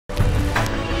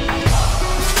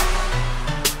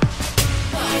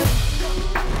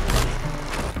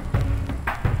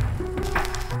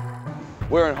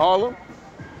We're in Harlem,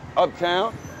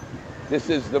 uptown. This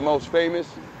is the most famous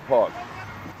park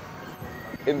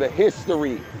in the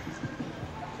history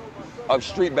of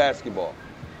street basketball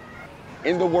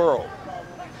in the world.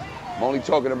 I'm only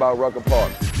talking about Rucker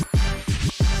Park.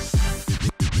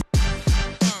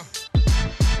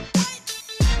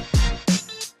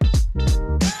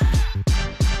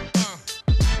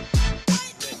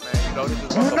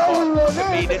 To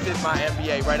me, this is my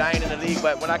NBA, right? I ain't in the league,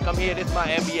 but when I come here, this is my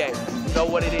NBA. You know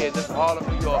what it is. This is Harlem,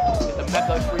 New York. It's the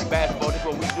mecca of street basketball. This is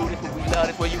what we do. This is what we love.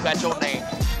 This is where you got your name.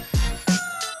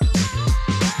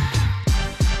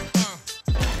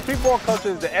 Streetball culture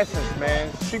is the essence,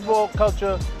 man. Streetball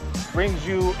culture brings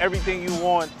you everything you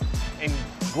want in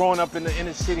growing up in the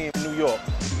inner city in New York.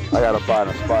 I gotta find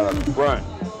a spot up the front.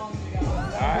 All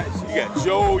right, so you got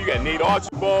Joe, you got Nate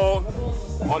Archibald.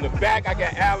 On the back, I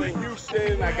got Allen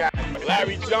Houston, I got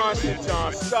Larry Johnson,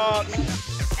 John Starks.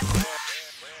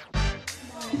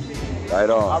 Right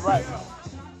on. All right.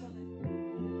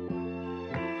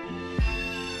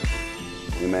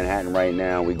 We're in Manhattan right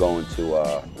now. We're going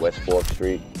to West 4th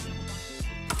Street.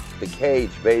 The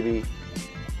Cage, baby.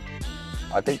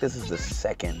 I think this is the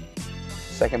second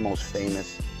most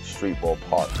famous streetball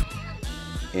park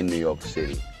in New York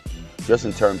City. Just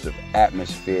in terms of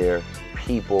atmosphere,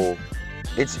 people.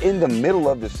 It's in the middle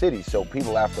of the city, so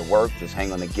people after work just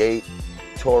hang on the gate.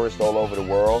 Tourists all over the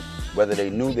world, whether they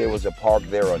knew there was a park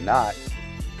there or not,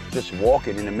 just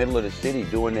walking in the middle of the city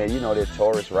doing their, their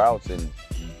tourist routes and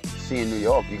seeing New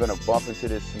York. You're gonna bump into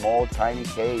this small, tiny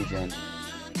cage and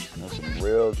some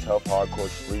real tough, hardcore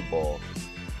street ball.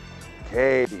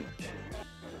 Cage,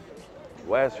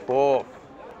 West 4th,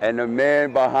 and the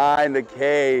man behind the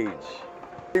cage.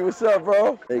 Hey, what's up,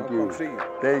 bro? Thank you. Come see you.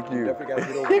 Thank you. Definitely gotta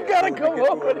get over You there. gotta come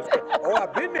over there. Oh,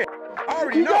 I've been there. I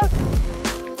already know.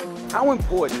 How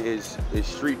important is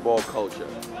street ball culture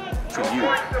to you?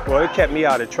 Well, it kept me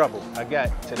out of trouble. I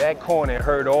got to that corner and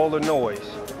heard all the noise.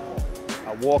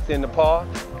 I walked in the park.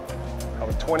 I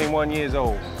was 21 years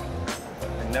old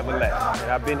and never left.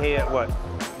 And I've been here,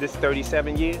 this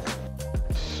 37 years?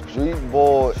 Street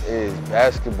ball is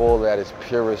basketball at its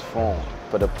purest form.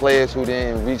 For the players who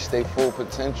didn't reach their full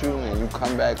potential and you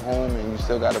come back home and you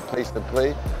still got a place to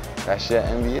play, that's your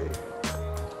NBA.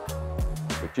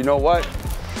 But you know what?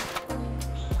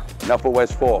 Enough of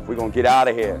West 4th. We're gonna get out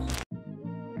of here.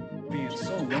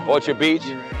 Orchard Beach,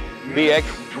 BX,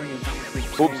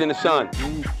 Hoops in the Sun.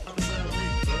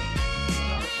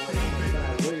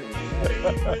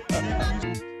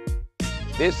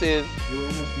 This is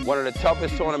one of the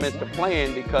toughest tournaments to play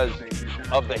in because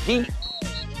of the heat.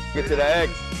 Get to the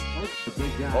X.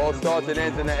 All starts and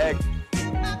ends in the X.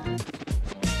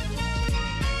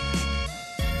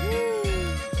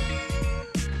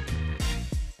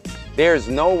 There's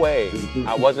no way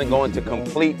I wasn't going to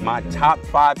complete my top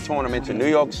 5 tournaments in New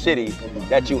York City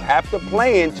that you have to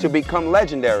play in to become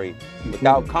legendary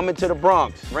without coming to the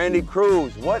Bronx. Randy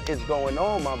Cruz, what is going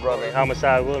on, my brother?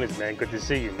 Homicide Williams, man, good to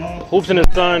see you. Hoops in the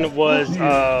Sun was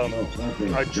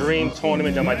a dream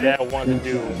tournament that my dad wanted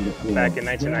to do back in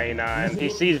 1999. He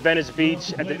sees Venice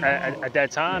Beach at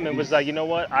that time and was like, you know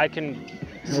what, I can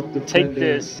take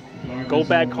this, go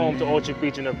back home to Orchard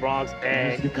Beach in the Bronx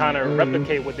and kind of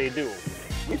replicate what they do.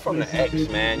 We from the X,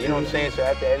 man, you know what I'm saying? So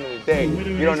at the end of the day,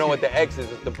 you don't know what the X is,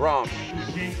 it's the Bronx.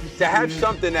 To have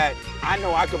something that I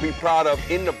know I could be proud of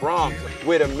in the Bronx,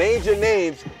 where the major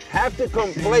names have to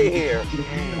come play here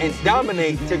and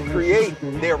dominate to create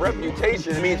their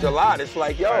reputation, it means a lot. It's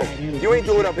like, yo, you ain't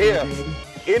doing it up here.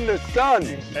 In the sun,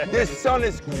 this sun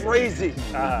is crazy.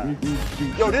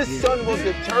 Yo, this sun will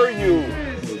deter you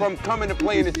from coming to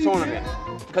play in this tournament.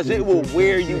 Because it will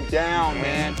wear you down,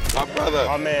 man. My brother,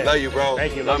 My man. Love you, bro.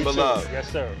 Thank you. Number love.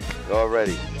 Yes, sir.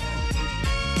 Already.